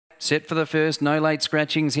Set for the first. No late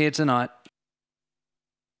scratchings here tonight.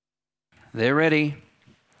 They're ready.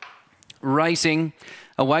 Racing.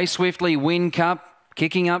 Away swiftly, Win Cup.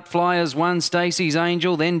 Kicking up Flyers 1, Stacey's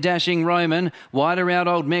Angel, then Dashing Roman, wider out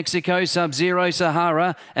Old Mexico, Sub-Zero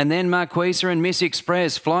Sahara, and then Marquesa and Miss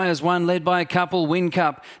Express. Flyers 1 led by a couple, Win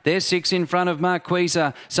Cup. There's 6 in front of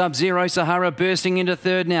Marquesa. Sub-Zero Sahara bursting into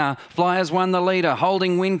third now. Flyers 1 the leader,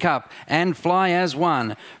 holding Win Cup, and Fly as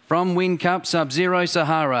 1. From Win Cup, Sub-Zero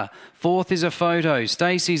Sahara. Fourth is a photo,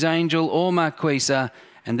 Stacey's Angel or Marquesa,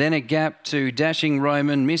 and then a gap to Dashing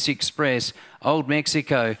Roman, Miss Express, Old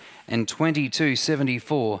Mexico, and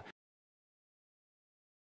 22.74